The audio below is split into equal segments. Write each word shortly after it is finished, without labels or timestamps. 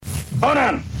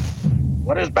Conan,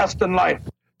 what is best in life?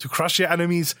 To crush your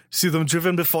enemies, see them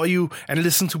driven before you, and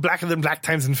listen to Blacker Than Black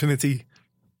times infinity.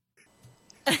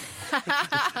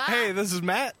 Hey, this is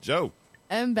Matt. Joe.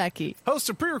 And Becky.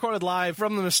 Hosts are pre-recorded live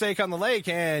from The Mistake on the Lake,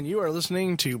 and you are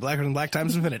listening to Blacker Than Black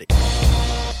times infinity.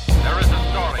 There is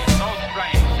a story so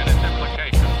strange in its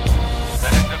implications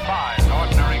that it defies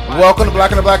ordinary class. Welcome to Black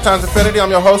and the Black Times Infinity.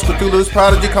 I'm your host, Cthulhu's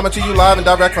Prodigy, coming to you live and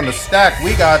direct from the stack.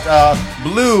 We got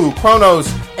Blue,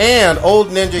 Kronos, and Old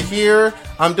Ninja here.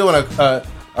 I'm doing a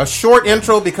short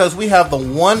intro because we have the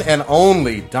one and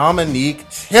only Dominique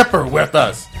Tipper with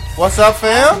us. What's up,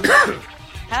 fam?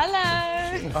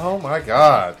 Hello. Oh, my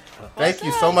God. Thank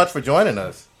you so much for joining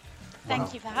us.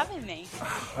 Thank you for having me.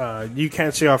 You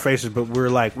can't see our faces, but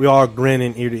we all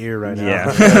grinning ear to ear right now.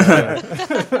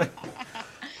 Yeah.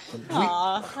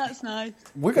 Aw, that's nice.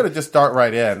 We're going to just start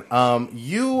right in.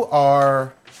 You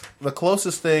are the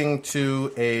closest thing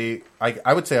to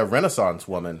I would say a Renaissance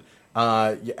woman.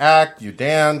 You act, you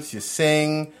dance, you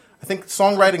sing. I think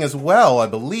songwriting as well, I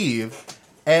believe.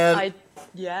 And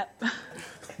Yeah.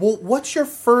 well, what's your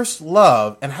first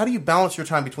love, and how do you balance your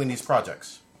time between these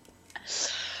projects?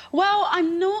 Well,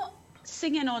 I'm not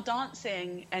singing or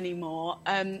dancing anymore.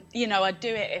 I'd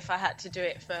do it if I had to do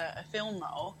it for a film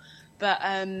role, but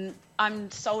I'm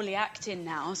solely acting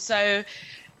now. So,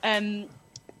 I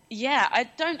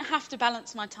don't have to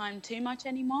balance my time too much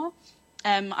anymore.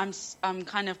 I'm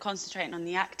kind of concentrating on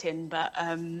the acting, but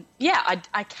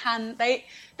I can.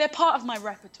 They're part of my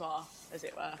repertoire, as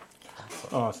it were.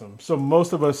 Awesome. So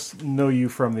most of us know you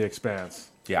from The Expanse.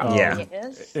 Yeah.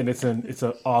 Yes. And it's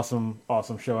an awesome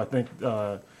show. I think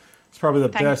it's probably the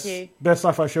best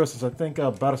sci-fi show since I think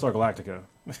Battlestar Galactica.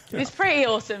 It's pretty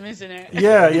awesome, isn't it?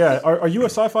 Yeah. Are you a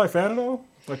sci-fi fan at all?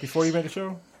 Like before you made the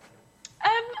show?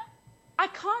 I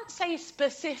can't say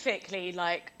specifically,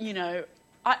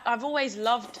 I've always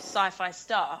loved sci-fi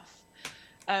stuff,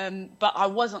 but I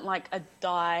wasn't like a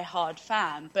die-hard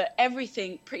fan. But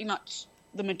everything, pretty much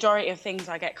the majority of things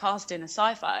I get cast in are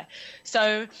sci-fi.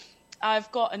 So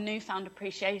I've got a newfound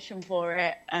appreciation for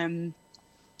it, and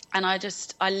I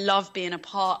love being a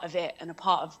part of it and a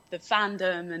part of the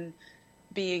fandom and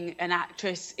being an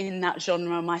actress in that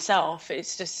genre myself.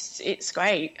 It's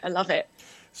great. I love it.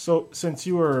 So since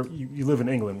you live in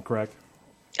England, correct?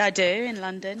 I do, in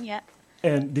London, yeah.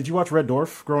 And did you watch Red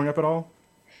Dwarf growing up at all?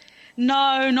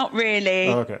 No, not really.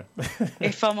 Oh, okay.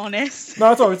 If I'm honest.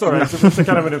 No, it's all right. It's a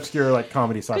kind of an obscure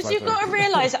comedy sci-fi. Because you've got to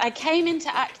realise I came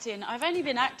into acting. I've only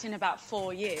been acting about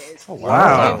 4 years. Oh,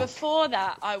 wow. So before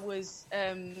that, I was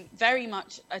very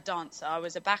much a dancer. I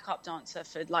was a backup dancer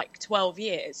for 12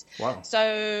 years. Wow.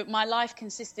 So my life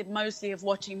consisted mostly of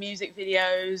watching music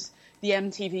videos, the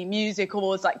MTV Music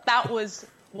Awards. That was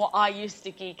what I used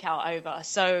to geek out over.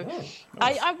 So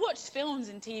nice. I watched films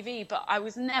and TV, but I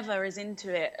was never as into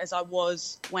it as I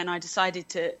was when I decided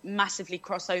to massively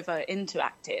cross over into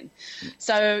acting.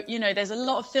 So, there's a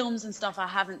lot of films and stuff I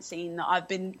haven't seen that I've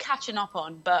been catching up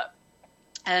on. But,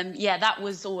 that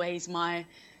was always my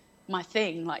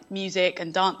thing, like music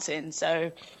and dancing.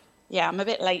 So, yeah, I'm a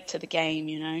bit late to the game,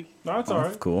 No, it's all right.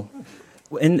 That's cool.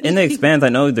 In The Expanse, I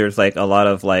know there's a lot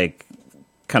of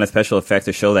kind of special effects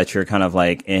to show that you're kind of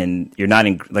you're not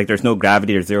in there's no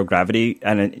gravity or zero gravity,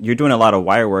 and you're doing a lot of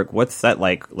wire work. What's that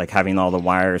like having all the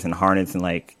wires and harness,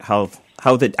 and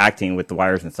how's it acting with the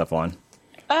wires and stuff on?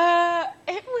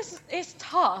 It's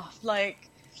tough,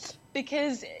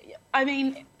 because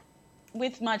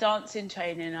with my dancing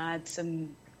training I had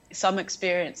some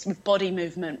experience with body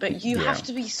movement, but you have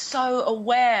to be so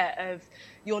aware of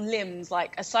your limbs,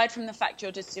 aside from the fact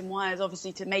you're just in wires,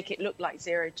 obviously, to make it look like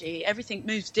zero G, everything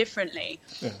moves differently.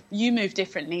 Yeah. You move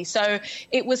differently. So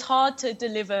it was hard to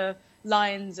deliver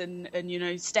lines and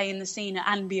stay in the scene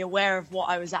and be aware of what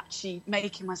I was actually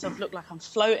making myself look like I'm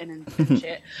floating and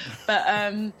shit. But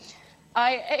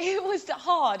it was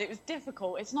hard. It was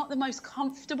difficult. It's not the most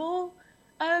comfortable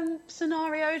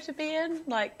scenario to be in.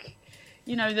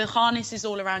 The harness is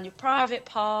all around your private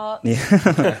parts,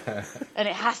 and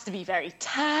it has to be very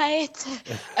tight.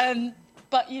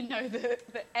 But the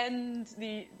end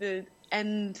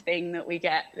thing that we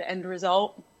get, the end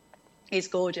result, is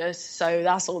gorgeous. So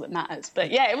that's all that matters.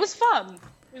 But yeah, it was fun.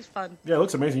 It was fun. Yeah, it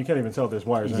looks amazing. You can't even tell there's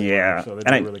wires anywhere. Yeah. So they do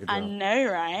a really good job. I know,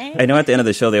 right? I know at the end of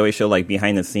the show, they always show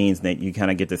behind the scenes that you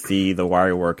kind of get to see the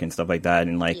wire work and stuff like that.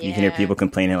 And you can hear people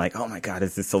complaining oh my God,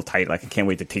 this is so tight. I can't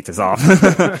wait to take this off.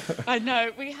 I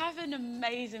know. We have an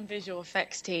amazing visual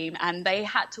effects team, and they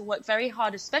had to work very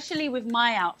hard, especially with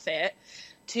my outfit,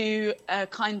 to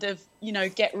kind of,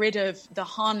 get rid of the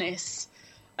harness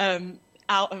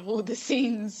out of all the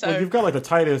scenes. So you've got the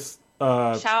tightest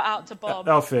Shout out to Bob.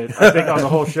 Outfit, I think, on the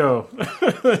whole show.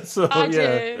 So, I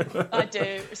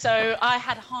do. So I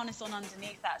had a harness on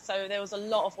underneath that, so there was a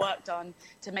lot of work done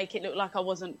to make it look like I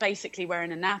wasn't basically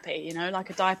wearing a nappy, you know, like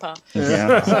a diaper.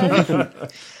 Yeah. So,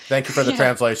 Thank you for the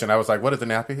translation. I was like, what is a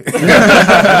nappy?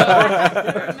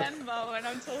 I remember when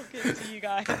I'm talking to you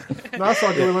guys. No, I saw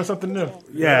you learn something new.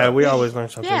 Yeah, we always learn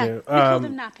something Yeah, new. we call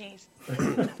them nappies.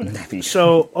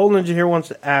 So, Old Ninja here wants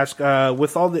to ask,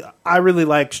 with all the, I really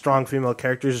like strong female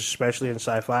characters, especially in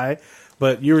sci-fi,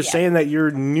 but you were saying that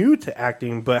you're new to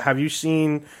acting, but have you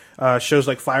seen shows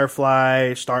like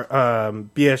Firefly,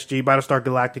 BSG, Battlestar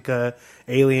Galactica,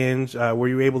 Aliens? Were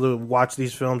you able to watch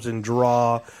these films and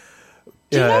draw?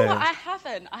 Do you know what?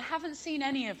 I haven't seen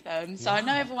any of them, so I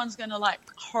know everyone's going to like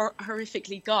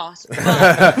horrifically gasp.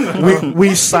 But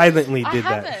we silently did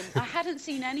that. I hadn't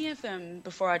seen any of them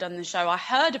before I'd done the show. I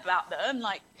heard about them,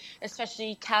 like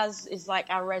especially Kaz is like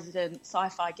our resident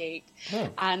sci-fi geek,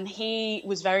 and he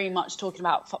was very much talking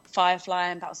about Firefly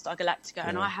and Battlestar Galactica,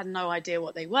 and I had no idea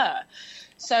what they were.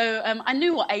 So I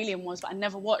knew what Alien was, but I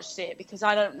never watched it because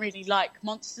I don't really like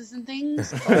monsters and things.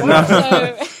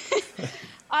 So.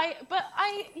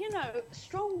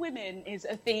 Strong women is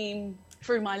a theme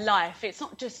through my life. It's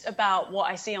not just about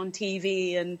what I see on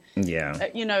TV and,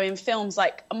 in films.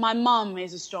 Like, my mum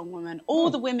is a strong woman. All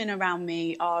the women around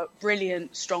me are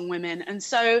brilliant, strong women. And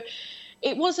so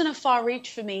it wasn't a far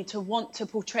reach for me to want to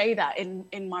portray that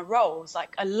in my roles.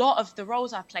 Like, a lot of the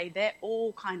roles I play, they're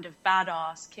all kind of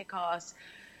badass, kick-ass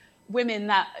women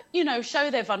that,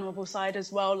 show their vulnerable side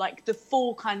as well, like the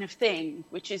full kind of thing,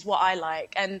 which is what I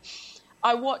like. And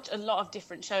I watch a lot of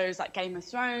different shows like Game of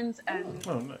Thrones and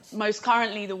most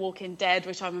currently The Walking Dead,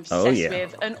 which I'm obsessed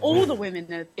with. And all the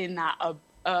women in that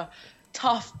are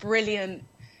tough, brilliant,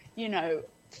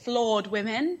 flawed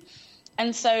women.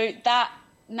 And so that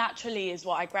naturally is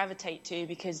what I gravitate to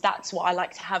because that's what I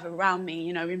like to have around me,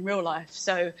 in real life.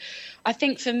 So I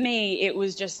think for me, it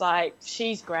was just like,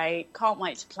 she's great. Can't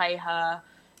wait to play her.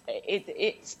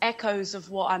 It's echoes of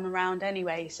what I'm around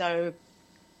anyway. So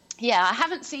yeah, I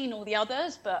haven't seen all the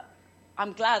others, but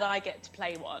I'm glad I get to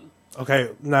play one. Okay,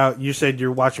 now you said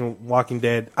you're watching Walking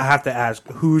Dead. I have to ask,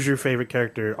 who's your favorite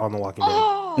character on The Walking Dead?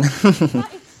 Oh,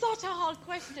 that is such a hard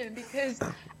question because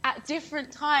at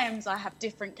different times I have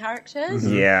different characters.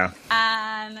 Mm-hmm. Yeah.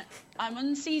 And I'm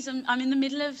in the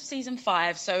middle of season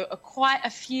 5, so quite a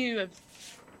few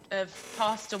have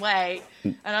passed away,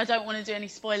 and I don't want to do any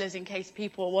spoilers in case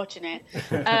people are watching it.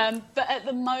 But at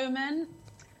the moment,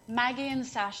 Maggie and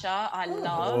Sasha, I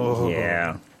love. Oh.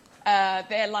 Yeah.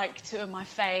 They're like 2 of my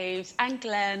faves. And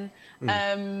Glenn.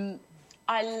 I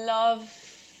love...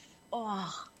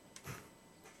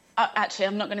 actually,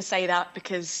 I'm not going to say that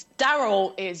because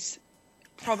Daryl is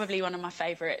probably one of my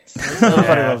favorites.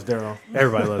 Everybody loves Daryl.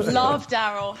 Everybody loves Daryl. Love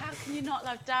Daryl. How can you not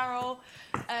love Daryl?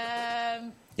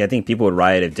 I think people would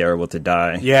riot if Daryl were to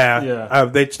die. Yeah.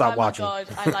 They'd stop watching. Oh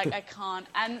my God, I can't.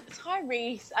 And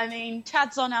Tyrese, I mean,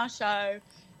 Chad's on our show.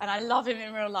 And I love him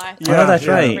in real life. Yeah, that's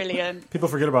right. Brilliant. People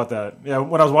forget about that. Yeah,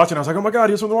 when I was watching, I was like, "Oh my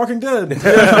God, he's from The Walking Dead."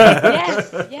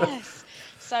 Yes.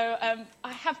 So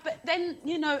I have, but then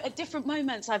at different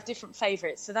moments I have different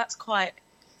favourites. So it's quite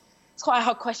a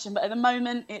hard question. But at the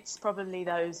moment, it's probably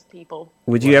those people.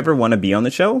 Would you ever want to be on the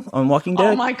show on Walking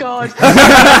Dead? Oh my God!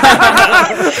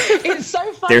 It's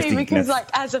so funny because, like,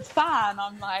 as a fan,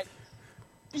 I'm like,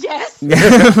 yes. I'm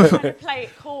trying to play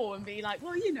it cool and be like,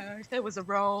 well, if there was a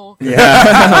role.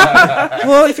 Yeah.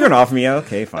 Well, if you're going to offer me,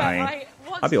 okay, fine.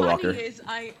 I'll be a walker.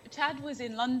 Chad was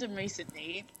in London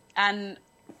recently, and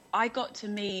I got to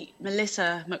meet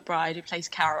Melissa McBride, who plays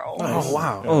Carol. Nice. Oh,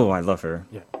 wow. Oh, I love her.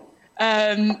 Yeah.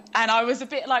 And I was a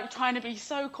bit like trying to be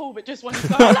so cool, but just wanted to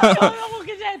go, I'm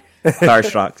Walking Dead.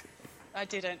 Starstruck. I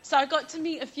didn't. So I got to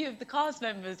meet a few of the cast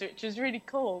members, which was really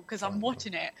cool because I'm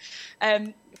watching it.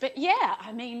 But yeah,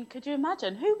 I mean, could you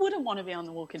imagine? Who wouldn't want to be on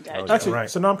The Walking Dead? Actually, right.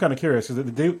 So now I'm kind of curious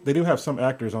because they do have some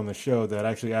actors on the show that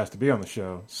actually asked to be on the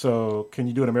show. So can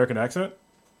you do an American accent?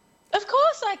 Of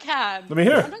course I can. Let me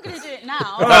hear. I'm not going to do it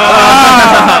now.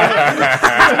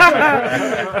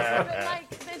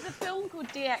 But there's a film called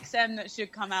DXM that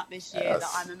should come out this year that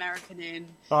I'm American in.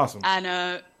 Awesome. And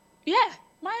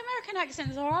my American accent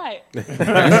is all right.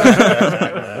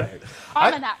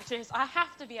 I'm an actress. I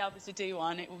have to be able to do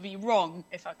one. It would be wrong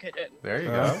if I couldn't. There you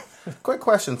go. Quick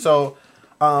question. So,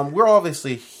 we're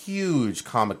obviously huge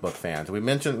comic book fans.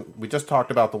 We just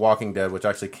talked about The Walking Dead, which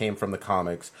actually came from the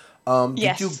comics.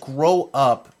 Yes. Did you grow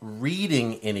up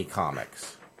reading any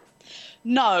comics?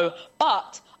 No,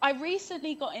 but I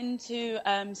recently got into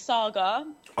Saga.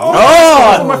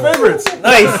 Oh, one of my favorites.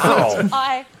 Nice.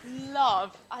 I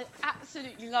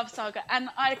absolutely love Saga, and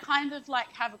I kind of like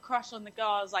have a crush on the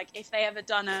girls. Like if they ever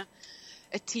done a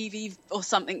TV or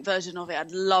something version of it,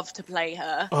 I'd love to play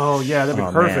her. Oh yeah, that'd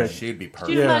be perfect. Man, she'd be perfect.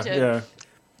 Can you imagine? Yeah.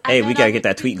 Hey, we gotta get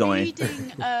that tweet going.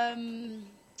 Reading,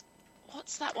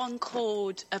 what's that one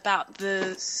called about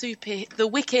the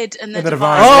Wicked and the The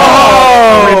Divine? Divine.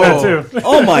 I read that too.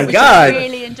 Oh my Which god! I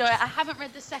really enjoy it. I haven't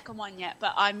read the second one yet,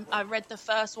 but I read the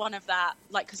first one of that,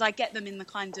 like because I get them in the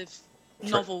kind of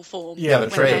novel form. Yeah, the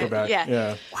the trade paperback.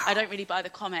 Yeah. I don't really buy the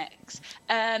comics,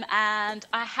 and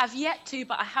I have yet to,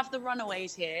 but I have the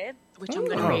Runaways here, which I'm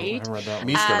going to I read. haven't read that one.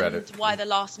 Mishka read And it. Why the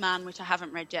Last Man, which I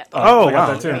haven't read yet. But Oh, I'm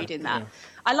wow. that too. reading that. Yeah.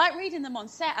 I like reading them on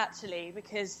set actually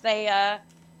because they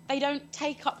don't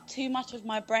take up too much of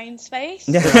my brain space.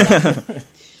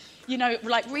 You know,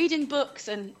 like reading books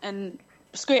and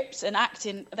scripts and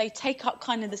acting, they take up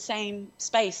kind of the same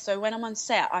space. So when I'm on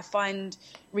set, I find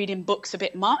reading books a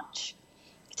bit much.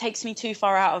 It takes me too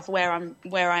far out of where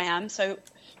I am. So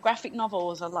graphic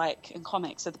novels and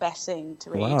comics are the best thing to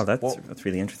read. Wow, that's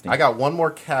really interesting. I got one more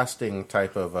casting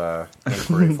type of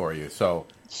inquiry for you. So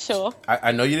Sure.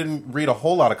 I know you didn't read a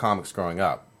whole lot of comics growing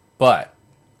up, but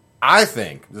I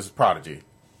think, this is Prodigy,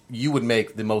 you would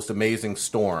make the most amazing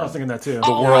Storm I was thinking that too. the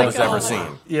Oh world my has ever God. seen.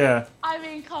 Yeah. I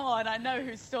mean, come on, I know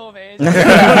who Storm is.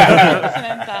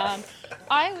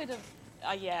 I would have,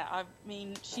 I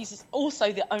mean, she's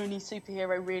also the only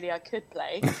superhero really I could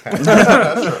play.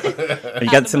 You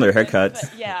got similar haircuts.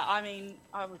 But yeah, I mean,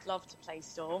 I would love to play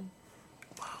Storm.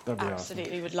 That'd be awesome.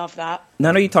 Absolutely would love that. Now,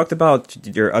 I know you talked about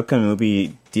your upcoming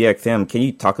movie DXM. Can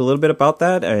you talk a little bit about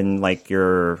that and like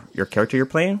your character you're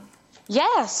playing?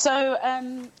 Yeah, so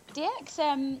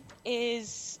DXM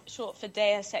is short for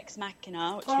Deus Ex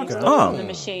Machina, which means Okay. God from the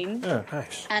Machine. Yeah.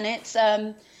 Nice. And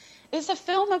it's a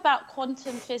film about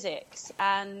quantum physics,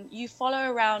 and you follow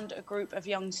around a group of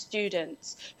young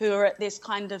students who are at this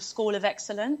kind of school of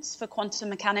excellence for quantum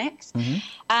mechanics.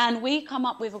 And we come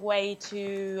up with a way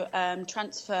to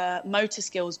transfer motor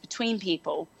skills between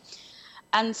people.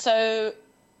 And so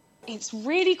it's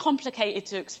really complicated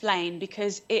to explain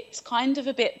because it's kind of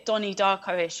a bit Donnie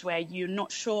Darko-ish where you're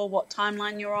not sure what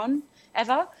timeline you're on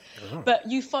ever. But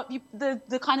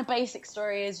the kind of basic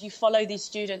story is you follow these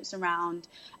students around,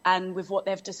 and with what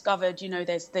they've discovered, you know,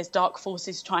 there's dark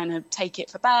forces trying to take it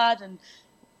for bad, and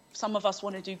some of us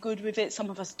want to do good with it,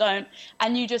 some of us don't,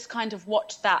 and you just kind of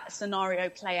watch that scenario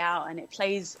play out, and it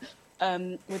plays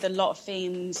with a lot of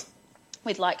themes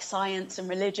with like science and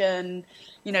religion.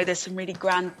 You know, there's some really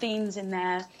grand themes in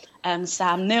there.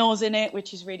 Sam Neill's in it,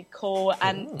 which is really cool,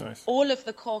 and nice. all of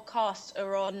the core cast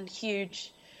are on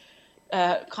huge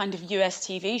kind of US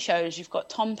TV shows. You've got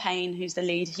Tom Payne, who's the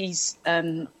lead. He's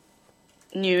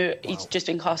new. He's just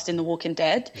been cast in The Walking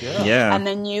Dead. Yeah. And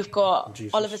then you've got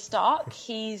Jesus. Oliver Stark.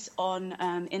 He's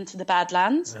on Into the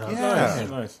Badlands. Yeah.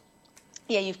 Nice.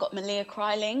 Yeah, you've got Malia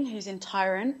Kryling, who's in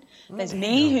Tyrant. There's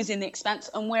me, who's in The Expanse,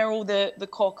 and we're all the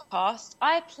core cast.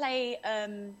 I play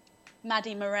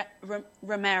Maddie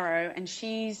Romero, and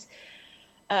she's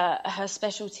her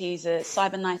specialties are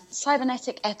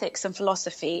cybernetic ethics and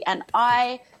philosophy. And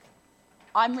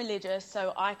I'm religious,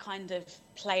 so I kind of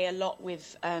play a lot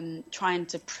with trying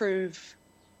to prove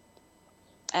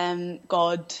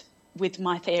God with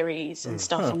my theories and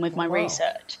stuff and with my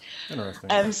research.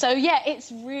 Interesting. So yeah,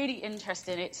 it's really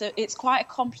interesting. It's quite a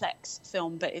complex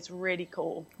film, but it's really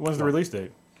cool. When's the release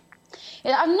date?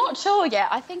 Yeah, I'm not sure yet.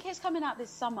 I think it's coming out this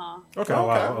summer. Okay. Oh,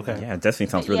 wow. Okay. Yeah, it definitely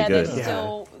sounds really yeah,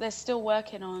 good. they're still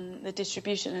working on the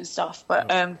distribution and stuff,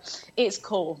 but it's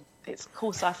cool. It's a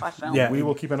cool sci-fi film. Yeah. We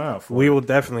will keep an eye out for We it. will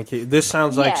definitely keep. This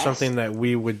sounds like Yes. something that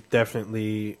we would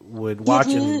definitely watch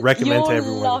and recommend to You'll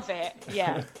everyone. love it.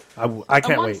 Yeah. I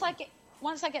can't and wait.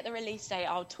 once I get the release date,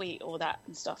 I'll tweet all that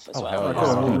and stuff as hell well. yeah. Cool.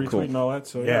 Awesome. We'll retweet Cool. and all that.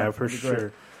 So Yeah, for it'd be great.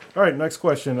 sure. All right, next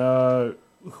question.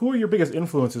 Who are your biggest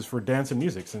influences for dance and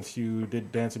music, since you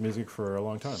did dance and music for a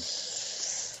long time?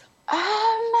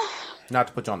 Not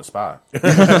to put you on the spot.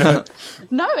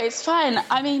 No, it's fine.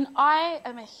 I mean, I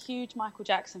am a huge Michael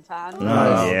Jackson fan.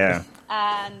 Yeah.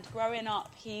 And growing up,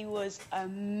 he was a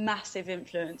massive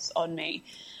influence on me.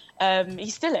 He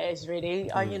still is,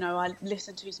 really. I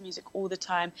listen to his music all the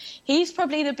time. He's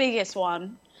probably the biggest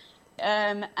one.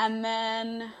 And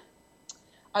then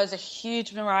I was a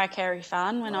huge Mariah Carey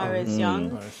fan when I was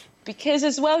young. Nice. Because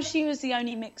as well, she was the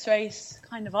only mixed race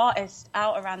kind of artist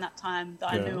out around that time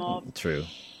that I knew of. True.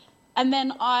 And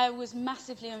then I was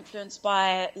massively influenced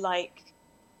by like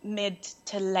mid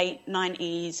to late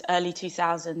 90s, early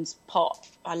 2000s pop.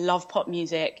 I love pop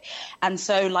music. And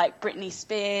so like Britney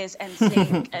Spears,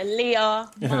 NSYNC,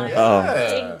 Aaliyah,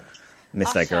 Pink,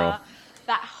 Miss that girl.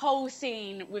 that whole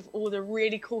scene with all the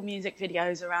really cool music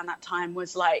videos around that time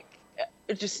was like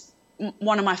just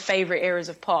one of my favorite eras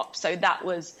of pop. So that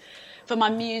was, for my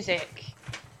music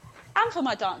and for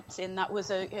my dancing, that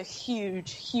was a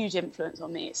huge influence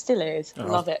on me. It still is. I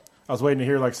love it. I was waiting to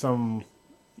hear like some,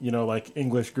 like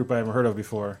English group I haven't heard of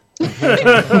before.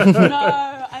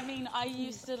 No, I mean, I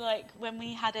used to, like, when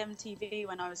we had MTV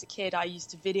when I was a kid, I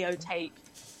used to videotape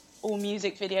all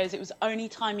music videos. It was the only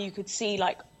time you could see,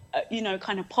 like,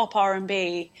 kind of pop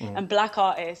R&B and black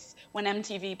artists when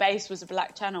MTV Base was a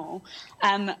black channel.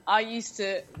 And I used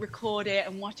to record it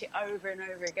and watch it over and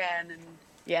over again. And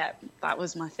yeah, that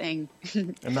was my thing.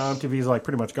 And now MTV is like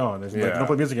pretty much gone. They don't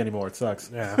play music anymore. It sucks.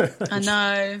 Yeah. I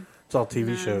know. It's all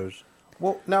TV shows.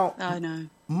 Well, now, I know.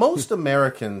 Most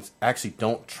Americans actually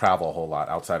don't travel a whole lot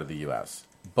outside of the U.S.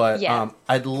 But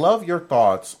I'd love your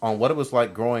thoughts on what it was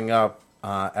like growing up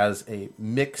as a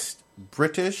mixed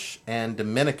British and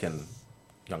Dominican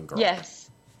young girl. Yes.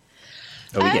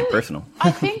 Oh, we get personal.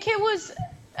 I think it was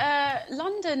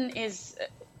London is,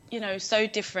 so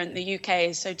different. The UK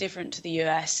is so different to the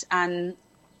US. And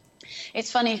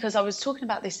it's funny because I was talking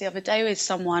about this the other day with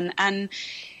someone, and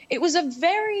it was a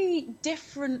very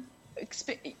different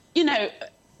experience.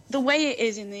 The way it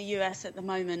is in the US at the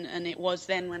moment, and it was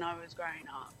then when I was growing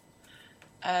up.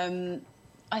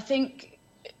 I think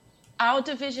our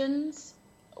divisions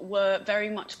were very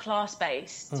much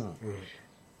class-based.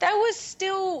 There was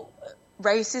still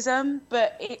racism,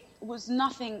 but it was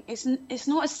nothing. It's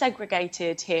not as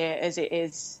segregated here as it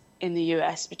is in the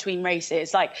US between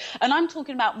races. Like, and I'm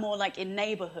talking about more like in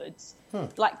neighborhoods.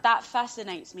 Like, that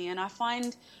fascinates me, and I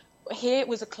find here it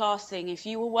was a class thing. If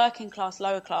you were working class,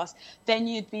 lower class, then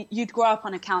you'd grow up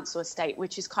on a council estate,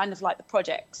 which is kind of like the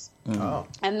projects.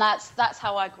 And that's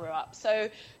how I grew up.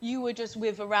 So you were just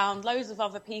with around loads of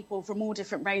other people from all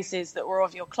different races that were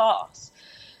of your class.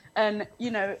 And,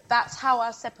 that's how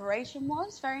our separation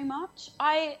was very much.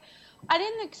 I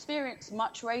didn't experience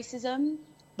much racism,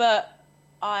 but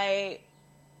I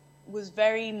was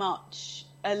very much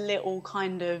a little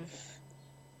kind of...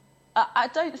 I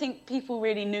don't think people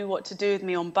really knew what to do with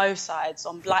me on both sides,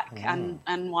 on black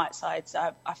and white sides.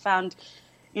 I found,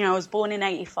 I was born in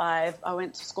 85. I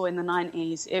went to school in the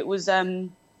 90s. It was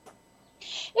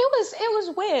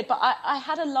weird, but I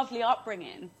had a lovely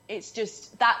upbringing. It's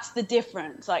just, that's the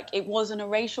difference. Like, it wasn't a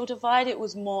racial divide. It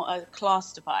was more a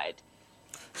class divide.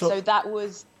 So that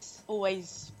was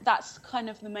always, that's kind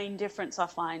of the main difference I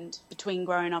find between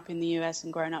growing up in the US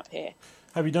and growing up here.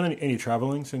 Have you done any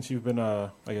traveling since you've been,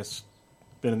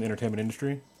 been in the entertainment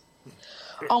industry?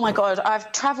 Oh my God,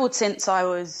 I've traveled since I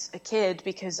was a kid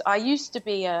because I used to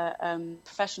be a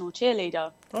professional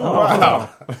cheerleader. Oh, wow.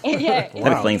 Yeah,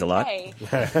 that explains a lot.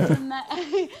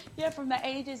 From the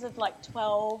ages of like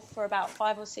 12 for about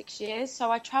 5 or 6 years.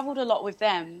 So I traveled a lot with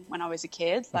them when I was a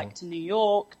kid, like to New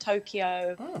York,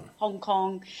 Tokyo, Hong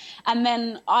Kong. And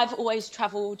then I've always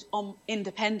traveled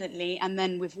independently, and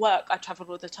then with work I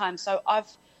traveled all the time. So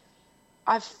I've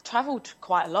traveled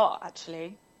quite a lot,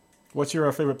 actually. What's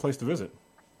your favorite place to visit?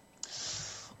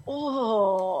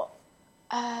 So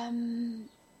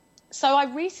I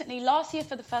recently, last year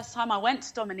for the first time, I went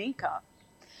to Dominica,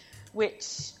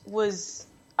 which was,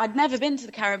 I'd never been to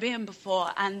the Caribbean before,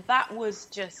 and that was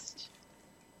just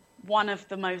one of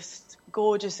the most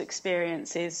gorgeous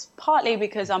experiences, partly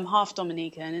because I'm half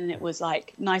Dominican and it was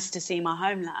like nice to see my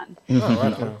homeland.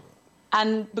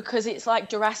 And because it's like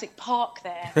Jurassic Park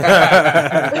there.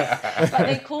 But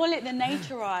they call it the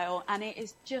Nature Isle, and it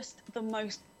is just the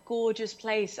most gorgeous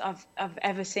place I've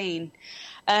ever seen.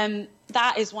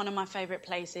 That is one of my favorite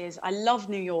places. I love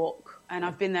New York, and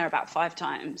I've been there about 5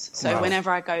 times. So whenever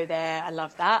I go there, I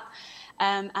love that.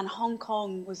 And Hong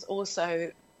Kong was also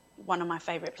one of my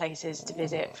favorite places to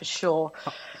visit, for sure.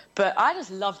 But I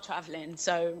just love traveling,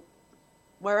 so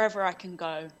wherever I can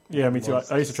go. Yeah, me too.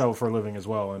 I used to travel for a living as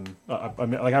well, and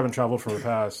I haven't traveled for the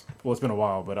past. Well, it's been a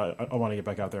while, but I want to get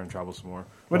back out there and travel some more.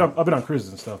 I've been on cruises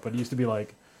and stuff, but it used to be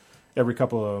like every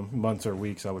couple of months or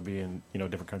weeks I would be in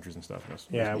different countries and stuff. It's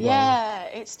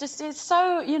just, it's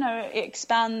so, it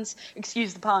expands.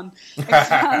 Excuse the pun.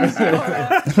 Expands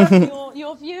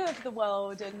your view of the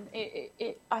world, and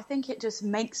it I think it just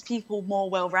makes people more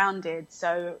well-rounded.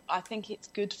 So I think it's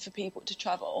good for people to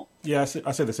travel. Yeah, I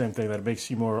say the same thing, that it makes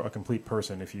you more a complete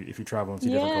person if you travel and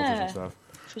see different cultures and stuff.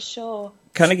 For sure.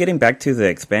 Kind of getting back to the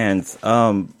Expanse,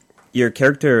 your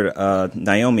character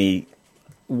Naomi,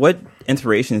 what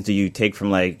inspirations do you take from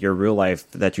like your real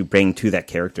life that you bring to that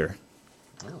character?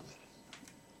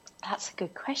 That's a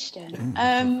good question.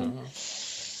 I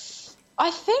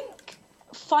think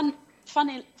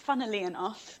funnily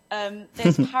enough,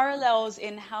 there's parallels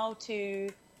in how to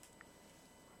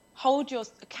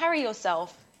carry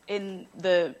yourself in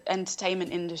the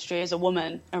entertainment industry as a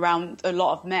woman around a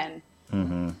lot of men,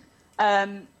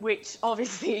 which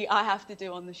obviously I have to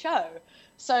do on the show.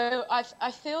 So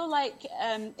I feel like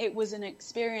it was an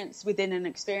experience within an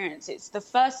experience. It's the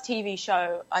first TV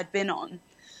show I'd been on.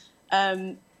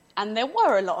 And there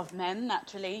were a lot of men,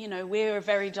 naturally. You know, we're a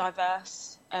very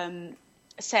diverse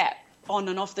set on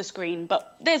and off the screen,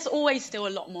 but there's always still a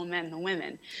lot more men than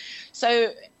women.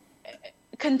 So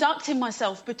conducting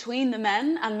myself between the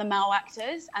men and the male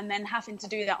actors and then having to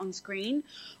do that on screen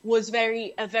was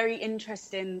a very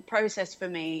interesting process for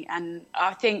me. And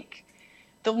I think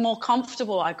the more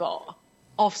comfortable I got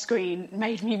off screen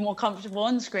made me more comfortable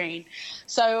on screen.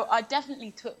 So I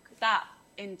definitely took that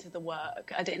into the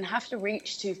work. I didn't have to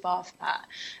reach too far for that.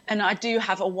 And I do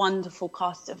have a wonderful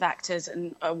cast of actors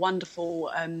and a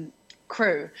wonderful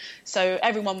crew. So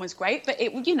everyone was great, but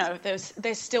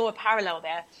there's still a parallel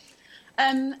there.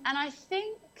 And I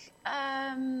think,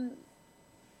 I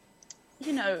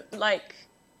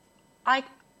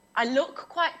look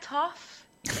quite tough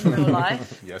in real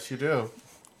life. Yes, you do.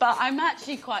 But I'm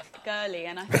actually quite girly,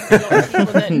 and I think a lot of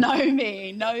people that know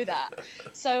me know that.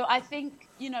 So I think,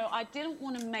 I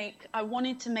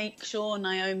wanted to make sure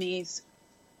Naomi's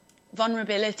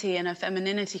vulnerability and her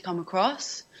femininity come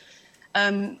across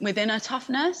within her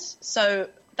toughness. So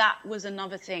that was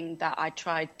another thing that I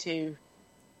tried to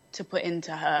put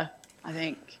into her, I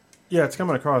think. Yeah, it's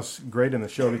coming across great in the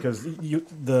show because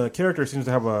the character seems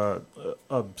to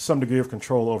have some degree of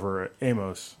control over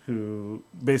Amos, who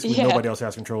basically nobody else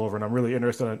has control over, and I'm really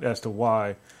interested as to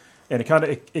why. And it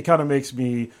kind of makes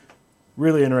me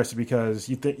really interested because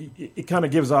it kind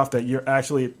of gives off that you're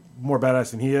actually more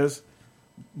badass than he is,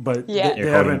 but they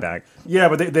haven't. Back. Yeah,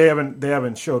 but they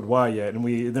haven't showed why yet,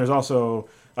 and there's also,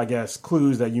 I guess,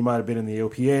 clues that you might have been in the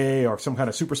OPA or some kind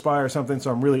of super spy or something. So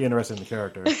I'm really interested in the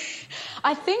character.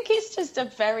 I think it's just a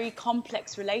very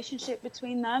complex relationship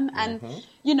between them. And,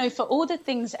 for all the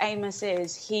things Amos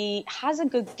is, he has a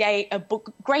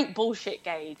great bullshit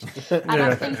gauge. And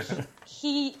I think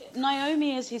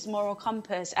Naomi is his moral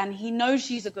compass, and he knows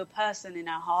she's a good person in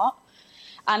her heart.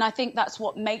 And I think that's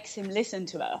what makes him listen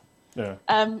to her. Yeah.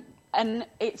 And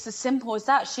it's as simple as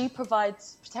that. She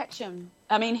provides protection.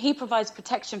 I mean, he provides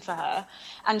protection for her,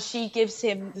 and she gives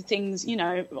him the things,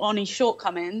 on his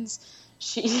shortcomings.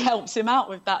 She helps him out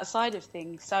with that side of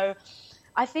things. So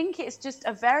I think it's just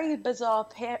a very bizarre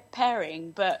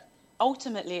pairing, but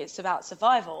ultimately it's about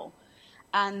survival.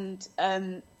 And,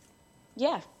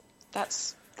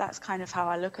 that's kind of how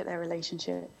I look at their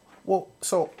relationship. Well,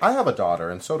 so I have a daughter,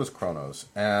 and so does Kronos.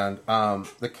 And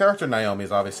the character Naomi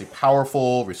is obviously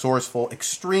powerful, resourceful,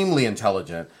 extremely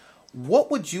intelligent.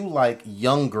 What would you like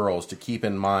young girls to keep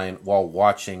in mind while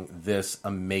watching this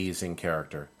amazing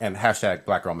character? And hashtag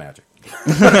Black Girl Magic.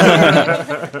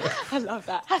 I love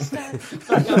that. Hashtag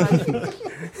Black Girl Magic.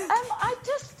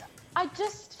 I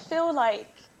just feel like,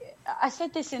 I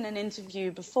said this in an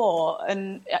interview before,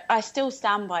 and I still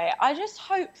stand by it. I just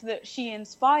hope that she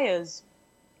inspires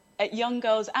young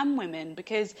girls and women,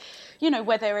 because,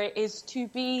 whether it is to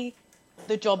be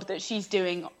the job that she's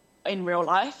doing in real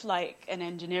life, like an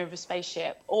engineer of a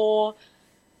spaceship, or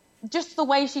just the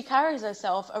way she carries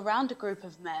herself around a group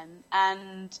of men,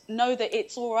 and know that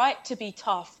it's all right to be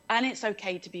tough, and it's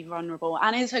okay to be vulnerable,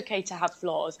 and it's okay to have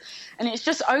flaws, and it's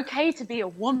just okay to be a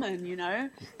woman.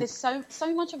 There's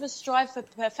so much of a strive for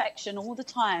perfection all the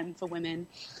time for women,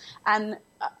 and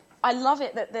I love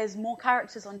it that there's more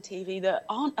characters on TV that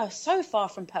are so far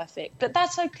from perfect, but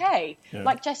that's okay. Yeah.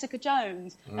 Like Jessica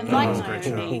Jones and like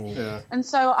Naomi. Yeah. And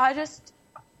so I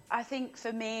think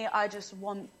for me, I just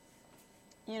want,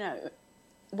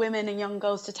 women and young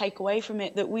girls to take away from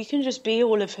it that we can just be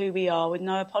all of who we are with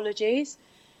no apologies,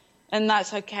 and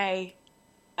that's okay.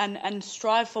 And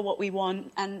strive for what we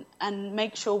want, and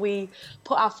make sure we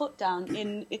put our foot down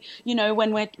in,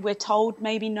 when we're told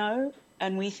maybe no,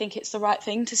 and we think it's the right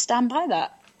thing, to stand by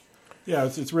that. Yeah,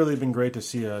 it's really been great to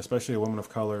see, especially a woman of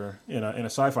color in a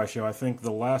sci-fi show. I think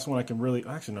the last one I can really,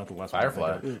 actually not the last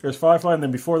Firefly. one. There's Firefly, and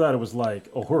then before that it was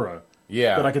like Uhura.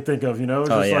 Yeah. That I could think of, It's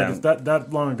like it's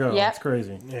that long ago. Yep. It's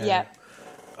crazy. Yeah.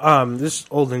 This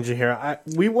old ninja here.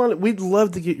 We'd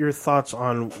love to get your thoughts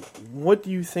on what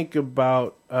do you think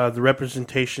about the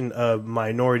representation of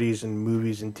minorities in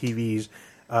movies and TVs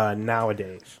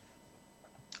nowadays.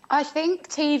 I think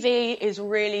TV is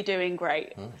really doing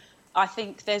great. I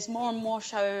think there's more and more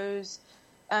shows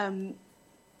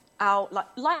out,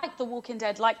 like The Walking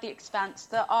Dead, like The Expanse,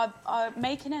 that are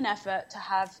making an effort to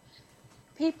have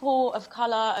people of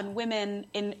colour and women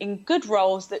in good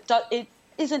roles that it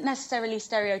isn't necessarily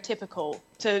stereotypical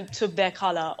to their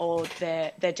colour or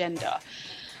their gender.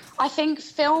 I think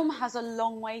film has a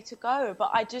long way to go, but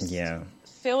I just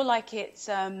feel like it's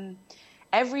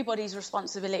everybody's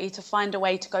responsibility to find a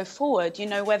way to go forward. You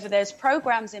know, whether there's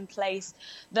programs in place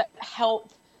that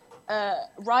help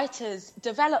writers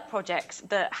develop projects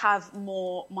that have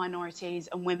more minorities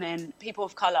and women, people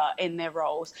of color in their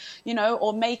roles, you know,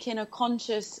 or making a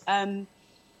conscious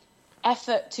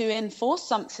effort to enforce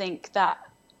something that,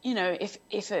 you know,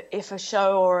 if a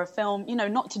show or a film, you know,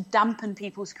 not to dampen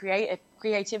people's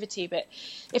creativity, but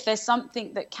if there's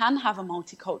something that can have a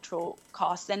multicultural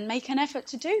cast, then make an effort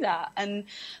to do that. And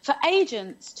for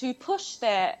agents to push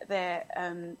their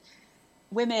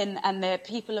women and their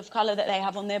people of color that they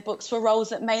have on their books for roles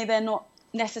that they're not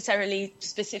necessarily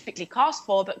specifically cast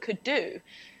for, but could do,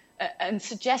 and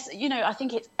suggest, you know, I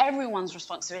think it's everyone's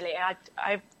responsibility.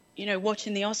 I you know,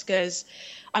 watching the Oscars,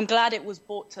 I'm glad it was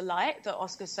brought to light, the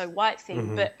Oscars So White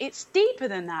thing, but it's deeper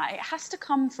than that. It has to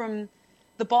come from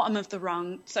the bottom of the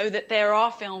rung so that there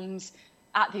are films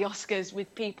at the Oscars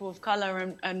with people of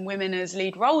color and women as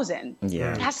lead roles in.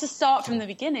 Yeah. It has to start from the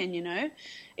beginning, you know.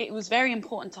 It was very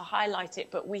important to highlight it,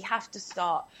 but we have to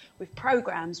start with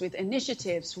programs, with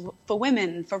initiatives for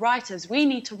women, for writers. We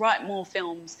need to write more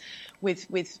films with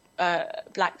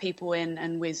black people in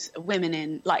and with women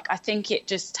in. Like, I think it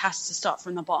just has to start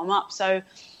from the bottom up. So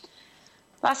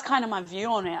that's kind of my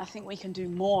view on it. I think we can do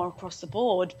more across the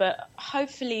board, but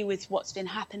hopefully with what's been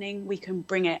happening, we can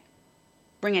bring it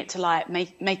to light,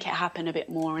 make it happen a bit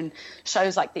more. And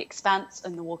shows like The Expanse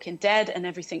and The Walking Dead and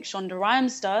everything Shonda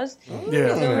Rhimes does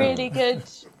is a really good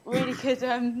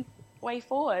way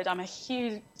forward. I'm a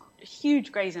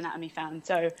huge Grey's Anatomy fan,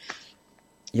 so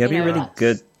it'd be really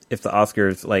good if the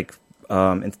Oscars like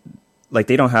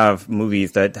they don't have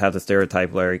movies that have the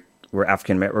stereotype like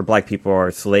where black people are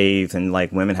slaves and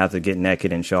like women have to get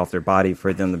naked and show off their body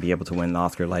for them to be able to win the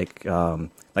Oscar. Like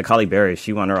Halle Berry,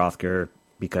 she won her Oscar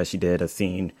because she did a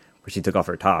scene where she took off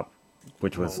her top,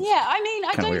 which was I mean,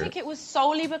 I don't weird. think it was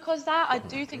solely because that. I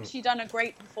do think she done a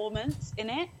great performance in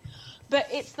it, but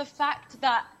it's the fact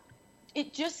that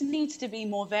it just needs to be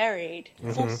more varied,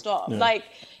 full stop. Yeah. Like,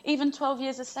 even 12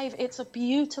 Years a Slave, it's a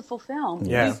beautiful film.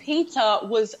 Yeah. Lupita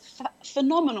was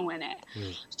phenomenal in it.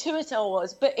 Chiwetel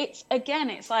was. But it's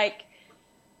like,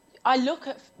 I look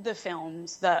at the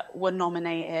films that were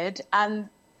nominated and,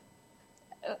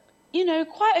 you know,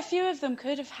 quite a few of them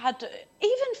could have had,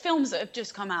 even films that have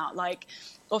just come out, like,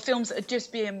 or films that are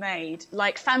just being made,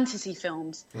 like fantasy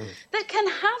films, that can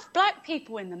have black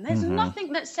people in them. There's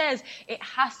nothing that says it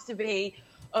has to be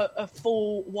a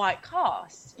full white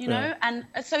cast, you know? And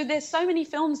so there's so many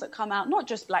films that come out, not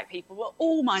just black people, but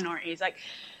all minorities, like,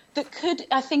 that could,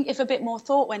 I think, if a bit more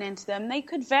thought went into them, they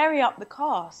could vary up the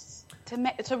casts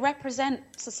to represent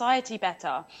society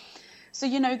better. So,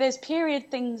 you know, there's period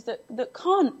things that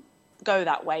can't go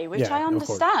that way, which I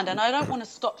understand, and I don't want to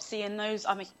stop seeing those.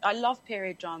 I love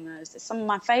period dramas; it's some of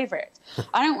my favorites.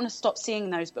 I don't want to stop seeing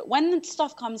those, but when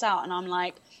stuff comes out and I'm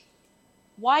like,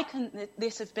 why couldn't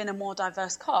this have been a more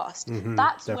diverse cast?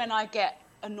 That's when I get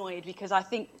annoyed, because I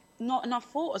think not enough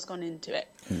thought has gone into it.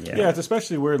 Yeah, it's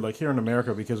especially weird, like here in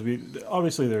America, because we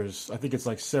obviously I think it's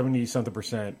like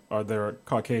 70-something% are there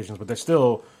Caucasians, but there's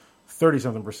still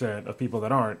 30-something% of people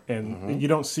that aren't, and you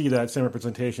don't see that same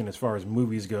representation as far as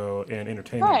movies go and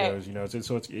entertainment goes. You know,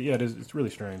 it's really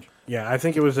strange. Yeah, I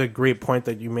think it was a great point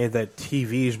that you made, that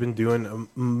TV has been doing a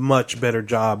much better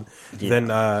job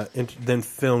than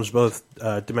films, both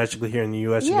domestically here in the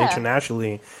U.S. and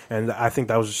internationally. And I think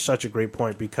that was such a great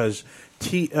point, because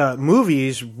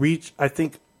movies reach, I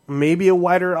think, maybe a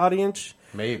wider audience.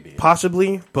 Maybe.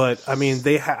 Possibly, but I mean,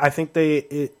 I think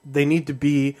they need to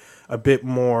be a bit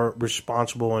more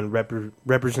responsible and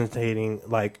representing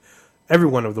like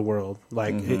everyone of the world.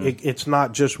 Like it's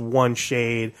not just one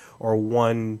shade or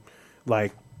one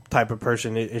like type of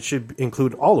person. It should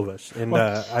include all of us. And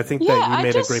I think that you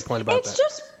made a great point about that. It's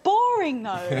just boring,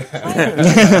 though.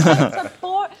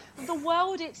 Like, the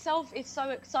world itself is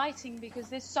so exciting because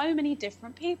there's so many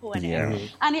different people in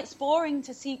it, and it's boring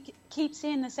to keep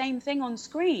seeing the same thing on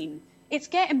screen. It's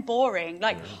getting boring.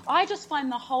 Like, I just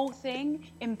find the whole thing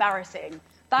embarrassing.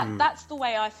 That's the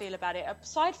way I feel about it.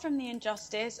 Aside from the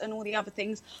injustice and all the other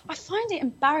things, I find it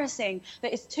embarrassing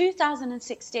that it's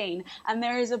 2016 and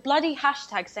there is a bloody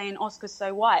hashtag saying Oscars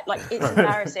So White. Like, it's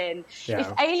embarrassing.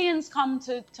 If aliens come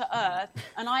to Earth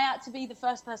and I had to be the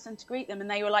first person to greet them and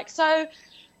they were like, so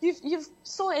you've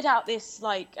sorted out this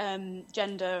like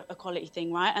gender equality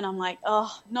thing, right? And I'm like,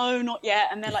 oh no, not yet.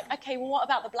 And they're like, okay, well, what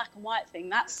about the black and white thing?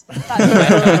 That's right?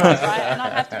 And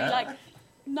I'd have to be like,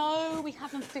 no, we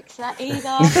haven't fixed that either.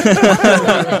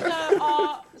 I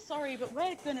thought, sorry, but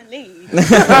we're going to leave.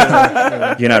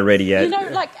 You're not ready yet. You know,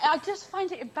 like, I just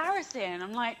find it embarrassing.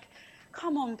 I'm like,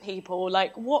 come on, people.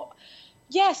 Like, what?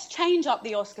 Yes, change up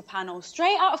the Oscar panel.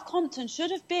 Straight Outta Compton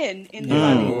should have been in the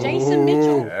running. Jason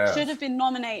Mitchell should have been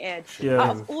nominated. Yeah.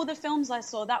 Out of all the films I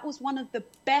saw, that was one of the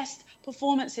best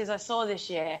performances I saw this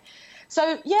year.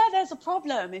 So, yeah, there's a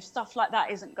problem if stuff like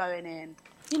that isn't going in.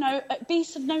 You know, at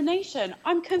Beast of No Nation,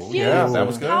 I'm confused. yeah, that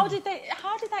was good. How did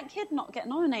that kid not get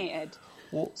nominated?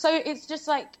 So it's just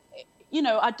like, you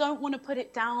know, I don't want to put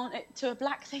it down to a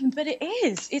black thing, but it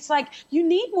is. It's like, you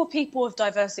need more people of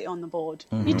diversity on the board.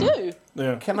 You do.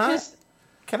 Yeah. Can I?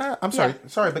 I'm sorry,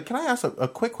 but can I ask a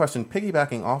quick question,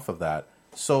 piggybacking off of that?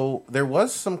 So there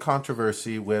was some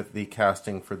controversy with the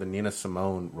casting for the Nina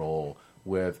Simone role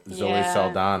with Zoe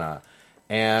Saldana,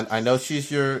 and I know she's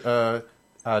your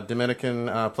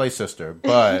Dominican play sister,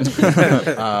 but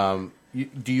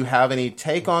do you have any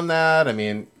take on that? I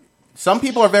mean, some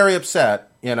people are very upset.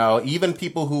 You know, even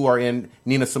people who are in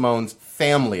Nina Simone's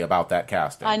family about that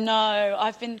casting. I know.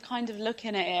 I've been kind of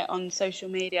looking at it on social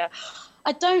media.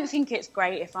 I don't think it's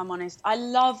great, if I'm honest. I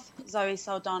love Zoe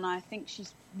Saldana. I think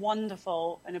she's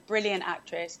wonderful and a brilliant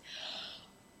actress.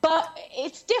 But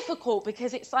it's difficult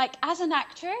because it's like, as an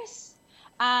actress,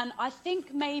 and I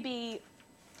think maybe,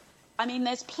 I mean,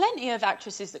 there's plenty of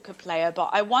actresses that could play her,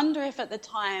 but I wonder if at the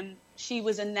time she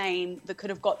was a name that could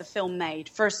have got the film made,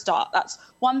 for a start. That's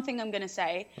one thing I'm going to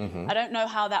say. I don't know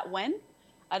how that went.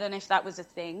 I don't know if that was a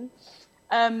thing.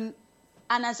 And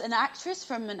as an actress,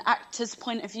 from an actor's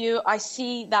point of view, I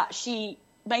see that she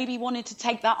maybe wanted to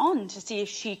take that on to see if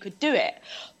she could do it.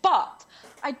 But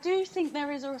I do think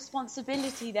there is a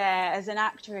responsibility there as an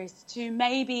actress to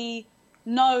maybe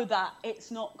know that it's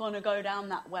not going to go down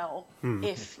that well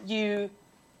if you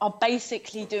are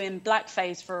basically doing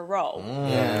blackface for a role.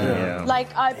 Like,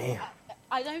 I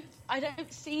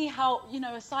don't see how, you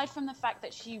know, aside from the fact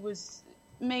that she was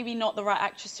maybe not the right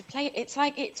actress to play it, it's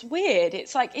like, it's weird.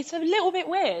 It's like, it's a little bit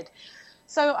weird.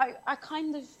 So I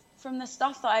kind of, from the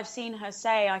stuff that I've seen her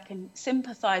say, I can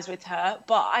sympathise with her,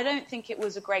 but I don't think it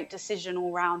was a great decision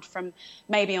all round, from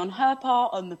maybe on her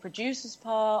part, on the producer's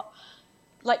part.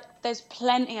 Like, there's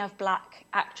plenty of black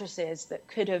actresses that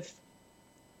could have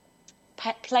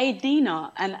played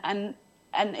Nina and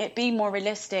it be more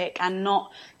realistic and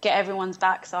not get everyone's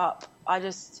backs up. I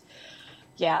don't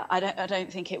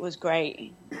think it was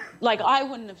great. Like, I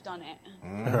wouldn't have done it.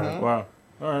 Wow.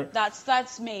 All right.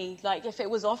 That's me. Like, if it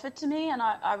was offered to me and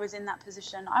I was in that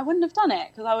position, I wouldn't have done it,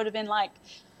 because I would have been like,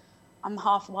 I'm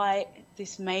half white.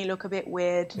 This may look a bit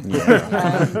weird.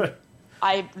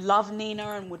 I love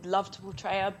Nina and would love to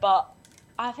portray her, but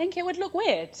I think it would look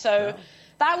weird. So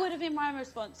that would have been my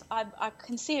response. I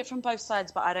can see it from both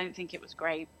sides, but I don't think it was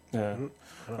great. Yeah.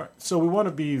 All right. So we want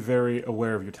to be very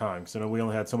aware of your time. So, you know, we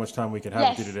only had so much time we could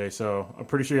have with you today. So I'm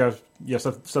pretty sure you have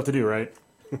stuff to do, right?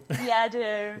 Yeah, I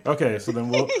do. Okay, so then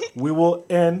we will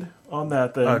end on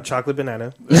that then. Chocolate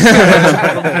banana.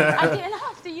 I didn't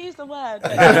have to use the word.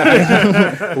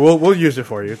 We'll use it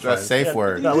for you. It's That's a safe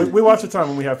word. No, we watch the time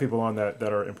when we have people on that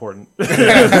are important.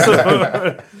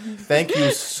 Thank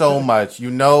you so much.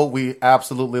 You know we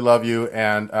absolutely love you,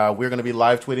 and we're going to be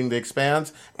live tweeting The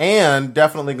Expanse, and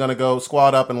definitely going to go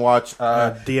squad up and watch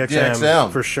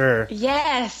DXM for sure.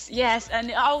 Yes,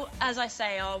 and as I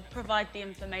say, I'll provide the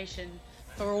information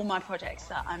for all my projects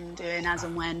that I'm doing as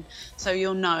and when, so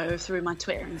you'll know through my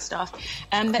Twitter and stuff.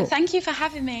 But thank you for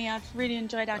having me. I've really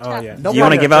enjoyed our chat. Yeah. Do you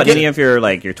want to give out any of your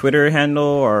your Twitter handle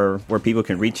or where people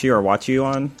can reach you or watch you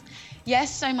on?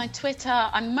 Yes, so my Twitter,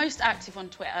 I'm most active on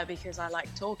Twitter because I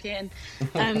like talking,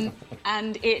 and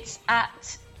it's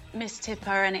at Miss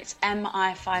Tipper, and it's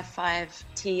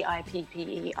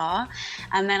MI55TIPPER,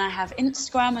 and then I have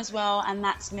Instagram as well, and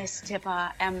that's Miss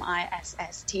Tipper,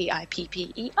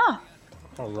 MISSTIPPER.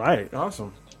 All right.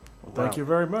 Awesome. Well, thank you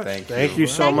very much. Thank you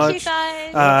so much. Thank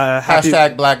you, guys.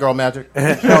 Hashtag Black Girl Magic.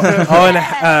 And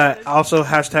also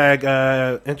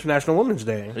hashtag International Women's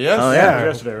Day. Yes. Oh, yeah. It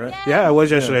was yesterday, right? Yeah, it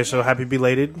was yesterday, so happy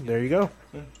belated. There you go.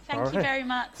 Thank you very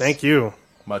much. Thank you.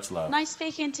 Much love. Nice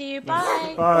speaking to you.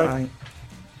 Bye. Bye.